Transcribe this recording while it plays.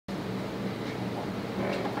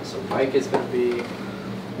So Mike is gonna be...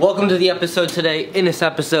 Welcome to the episode today. In this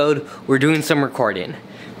episode, we're doing some recording,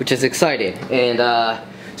 which is exciting. And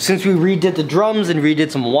since we redid the drums and redid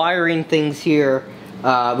some wiring things here,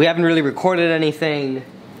 we haven't really recorded anything.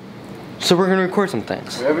 So we're gonna record some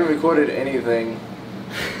things. We haven't recorded anything.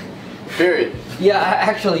 Period. Yeah,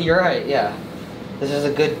 actually, you're right. Yeah, this is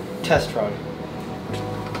a good test run.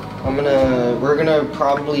 We're gonna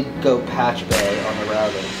probably go patch bay on the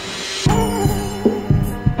routing.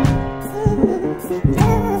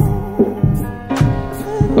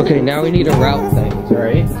 Okay, now we need to route things,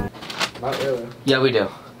 right? Not really. Yeah, we do.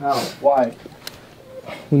 How? Why?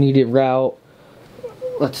 We need to route,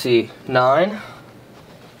 let's see, 9?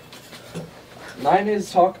 9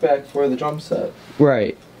 is talkback for the drum set.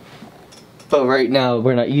 Right. But right now,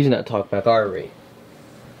 we're not using that talkback, are we?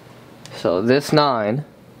 So this 9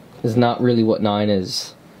 is not really what 9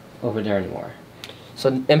 is over there anymore.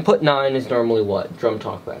 So input 9 is normally what? Drum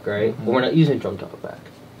talkback, right? Mm-hmm. But we're not using drum talkback.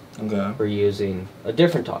 Okay. We're using a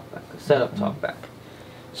different talkback, a setup talkback.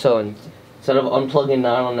 So instead of unplugging 9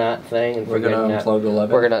 on that thing, and we're gonna unplug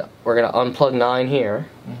 11. We're gonna unplug 9 here,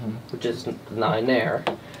 Mm-hmm. which is 9 there,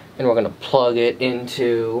 and we're gonna plug it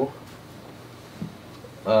into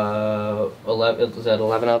 11. Is that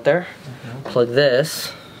 11 out there? Mm-hmm. Plug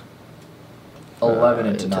this 11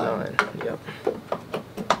 into 9. Yep.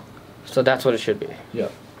 So that's what it should be.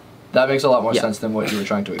 Yep. That makes a lot more Yeah. sense than what you were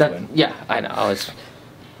trying to explain. Yeah, I know.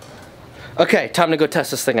 Okay, time to go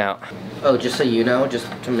test this thing out. Oh, just so you know, just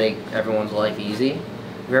to make everyone's life easy,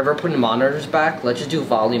 if you're ever putting monitors back, let's just do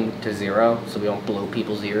volume to 0 so we don't blow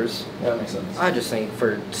people's ears. Yeah, that makes sense. I just think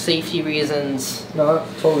for safety reasons. No, that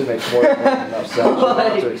totally makes more than enough sense. You don't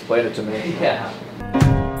have to explain it to me. Yeah.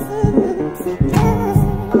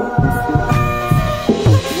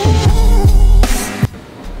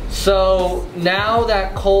 So now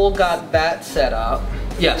that Cole got that set up.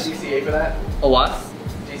 Yes. DCA for that? A what?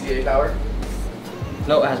 DCA power?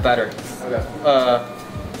 No, it has battery. Okay.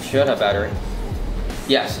 Should have battery.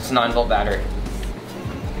 Yes, it's a 9-volt battery.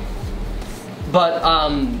 But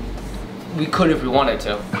we could if we wanted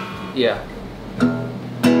to. Yeah.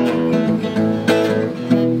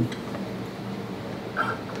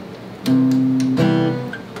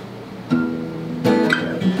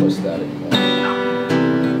 Post that anymore.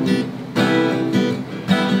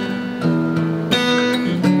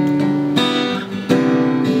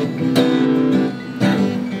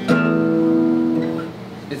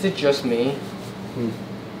 Is it just me?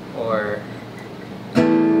 Or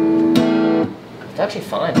it's actually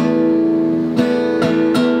fine.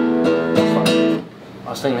 It's fine. I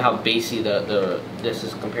was thinking how bassy this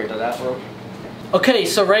is compared to that room. Okay,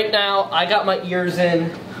 so right now I got my ears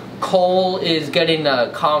in. Cole is getting the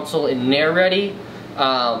console in there ready. So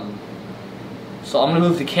I'm gonna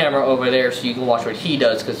move the camera over there so you can watch what he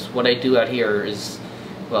does, because what I do out here is,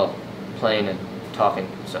 well, playing and talking.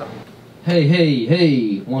 So.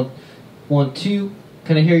 Hey, 1, 2.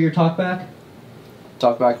 Can I hear your talk back?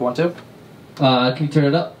 Talk back 1, 2. Can you turn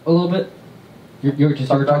it up a little bit? Your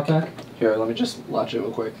talk back? Here, let me just latch it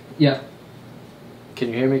real quick. Yeah. Can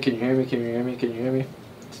you hear me? Can you hear me? Can you hear me? Can you hear me?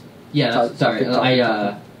 Yeah, sorry.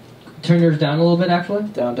 Turn yours down a little bit, actually.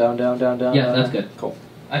 Down. Yeah, that's good. Cool.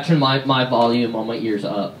 I turn my volume on my ears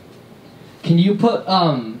up. Can you put,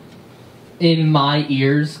 in my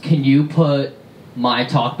ears, can you put my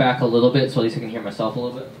talk back a little bit so at least I can hear myself a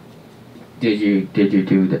little bit? Did you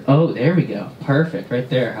do that? Oh, there we go. Perfect, right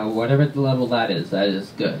there. Whatever the level that is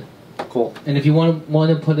good. Cool. And if you want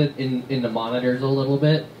to put it in the monitors a little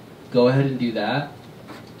bit, go ahead and do that.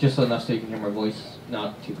 Just enough so you can hear my voice,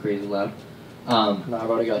 not too crazy loud. No, I've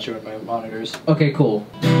already got you in my monitors. Okay, cool.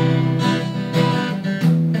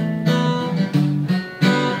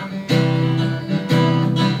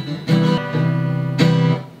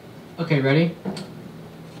 Okay, ready?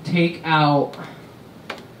 Take out.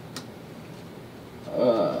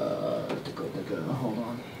 Hold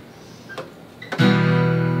on.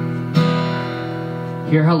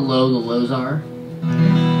 Hear how low the lows are?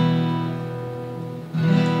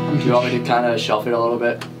 Do you want me to kind of shelf it a little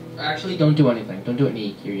bit? Actually, don't do anything. Don't do it in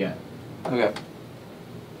EQ yet. Okay.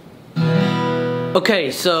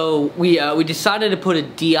 Okay, so we decided to put a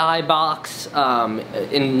DI box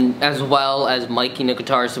in as well as miking the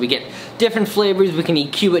guitar, so we get different flavors. We can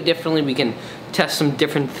EQ it differently. We can test some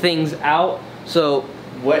different things out. So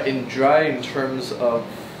Wet and dry in terms of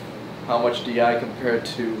how much DI compared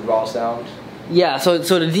to raw sound? yeah, so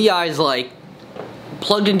the DI is like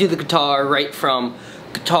plugged into the guitar right from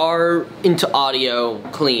guitar into audio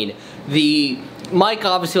clean. The this mic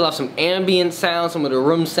obviously will have some ambient sound, some of the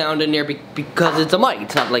room sound in there because it's a mic.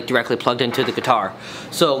 It's not like directly plugged into the guitar.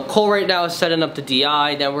 So Cole right now is setting up the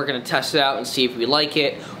DI, then we're gonna test it out and see if we like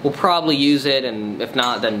it. We'll probably use it, and if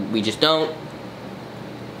not, then we just don't.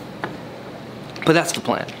 But that's the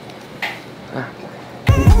plan.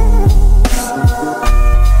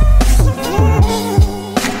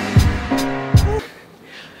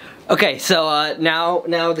 Okay, so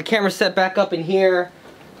now the camera's set back up in here.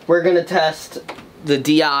 We're gonna test the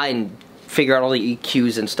DI and figure out all the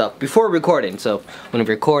EQs and stuff before recording. So when we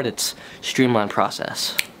record, it's a streamlined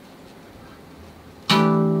process.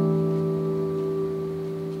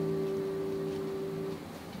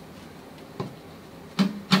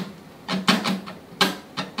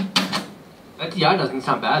 That DI doesn't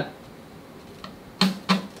sound bad.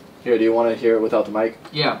 Here, do you want to hear it without the mic?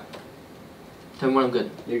 Yeah. Tell me when I'm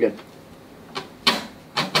good. You're good.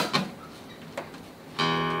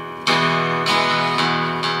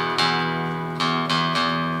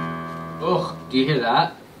 Oh, do you hear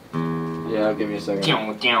that? Yeah, give me a second.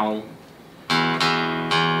 Down, down.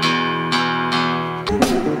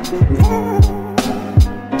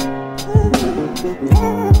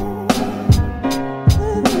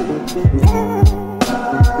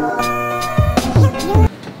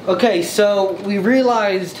 Okay, so we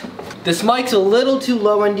realized this mic's a little too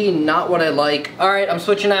low ND, not what I like. Alright, I'm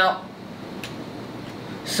switching out.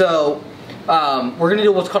 So, we're gonna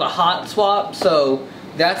do what's called a hot swap. So,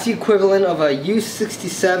 that's the equivalent of a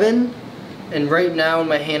U67. And right now in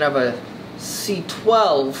my hand I have a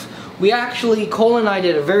C12. We actually, Cole and I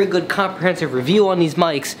did a very good comprehensive review on these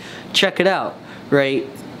mics. Check it out. Right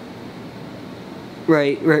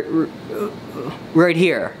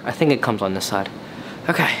here. I think it comes on this side.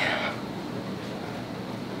 Okay.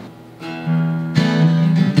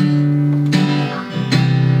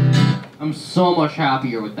 I'm so much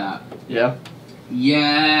happier with that. Yeah?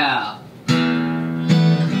 Yeah.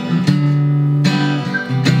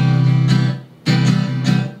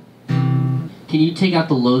 Can you take out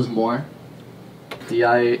the lows more?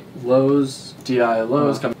 DI lows,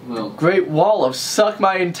 come. Well, Great wall of suck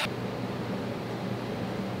my entire.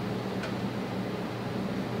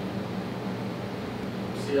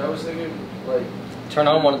 See, I was thinking, like. turn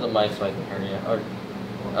on one of the mics so I can hear you, or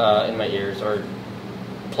in my ears, or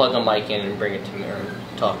plug a mic in and bring it to me, or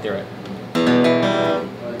talk through it.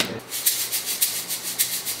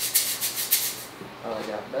 Oh, I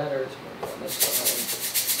got better. On this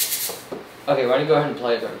side. Okay, why don't you go ahead and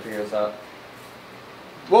play it so I can figure this out.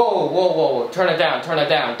 Whoa, whoa, whoa, turn it down,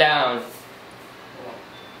 down.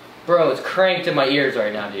 Bro, it's cranked in my ears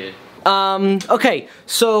right now, dude. Okay,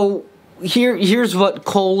 so here's what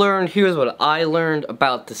Cole learned, here's what I learned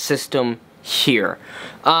about the system here.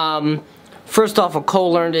 First off, what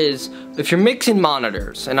Cole learned is, if you're mixing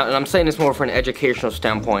monitors, and I'm saying this more from an educational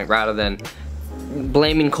standpoint rather than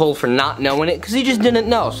blaming Cole for not knowing it, because he just didn't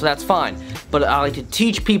know, so that's fine. But I like to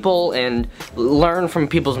teach people and learn from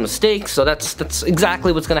people's mistakes, so that's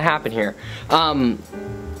exactly what's gonna happen here.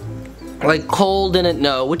 Like Cole didn't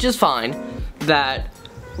know, which is fine, that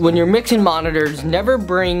when you're mixing monitors, never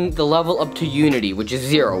bring the level up to unity, which is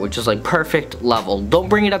 0, which is like perfect level. Don't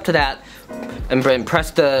bring it up to that and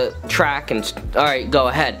press the track and alright, go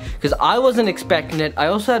ahead. Because I wasn't expecting it. I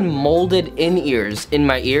also had molded in-ears in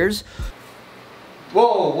my ears.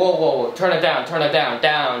 Whoa, whoa, whoa, turn it down,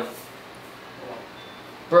 down.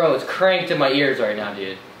 Bro, it's cranked in my ears right now,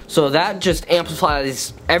 dude. So that just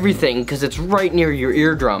amplifies everything because it's right near your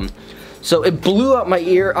eardrum. So it blew out my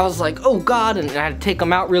ear. I was like, oh god, and I had to take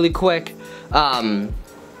them out really quick.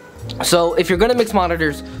 So if you're gonna mix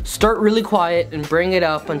monitors, start really quiet and bring it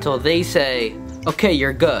up until they say, okay,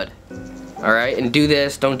 you're good. Alright, and do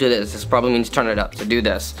this, don't do this. This probably means turn it up, so do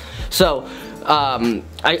this. So,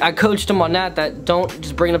 I coached him on that don't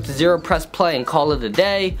just bring it up to 0, press play and call it a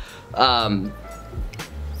day. That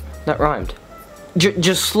rhymed.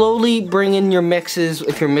 Just slowly bring in your mixes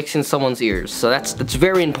if you're mixing someone's ears. So that's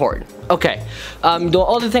very important. Okay. The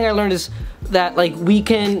other thing I learned is that like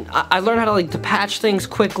I learned how to like to patch things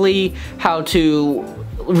quickly, how to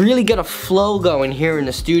really get a flow going here in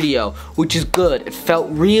the studio, which is good. It felt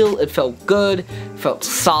real, it felt good, it felt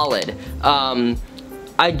solid.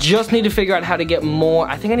 I just need to figure out how to get more.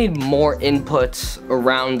 I think I need more inputs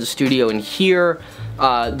around the studio in here.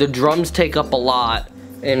 The drums take up a lot.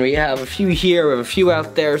 And we have a few here, we have a few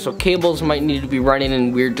out there, so cables might need to be running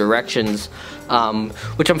in weird directions,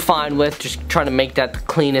 which I'm fine with, just trying to make that the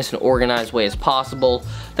cleanest and organized way as possible.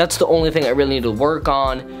 That's the only thing I really need to work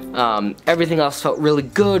on. Everything else felt really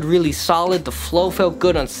good, really solid. The flow felt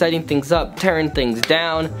good on setting things up, tearing things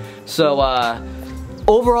down. So,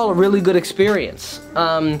 overall a really good experience.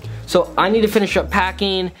 So I need to finish up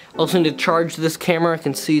packing. I also need to charge this camera. I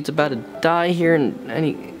can see it's about to die here in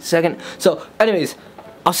any second. So anyways,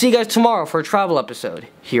 I'll see you guys tomorrow for a travel episode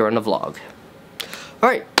here on the vlog.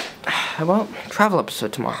 Alright, well, travel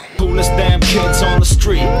episode tomorrow. Coolest damn kids on the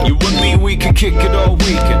street. You and me, we could kick it all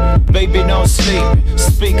weekend. Baby, no sleep.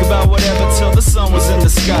 Speak about whatever till the sun was in the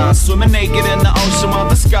sky. Swimming naked in the ocean while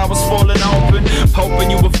the sky was falling open. Hoping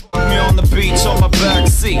you would fuck me on the beach on my back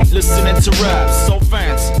seat, listening to rap.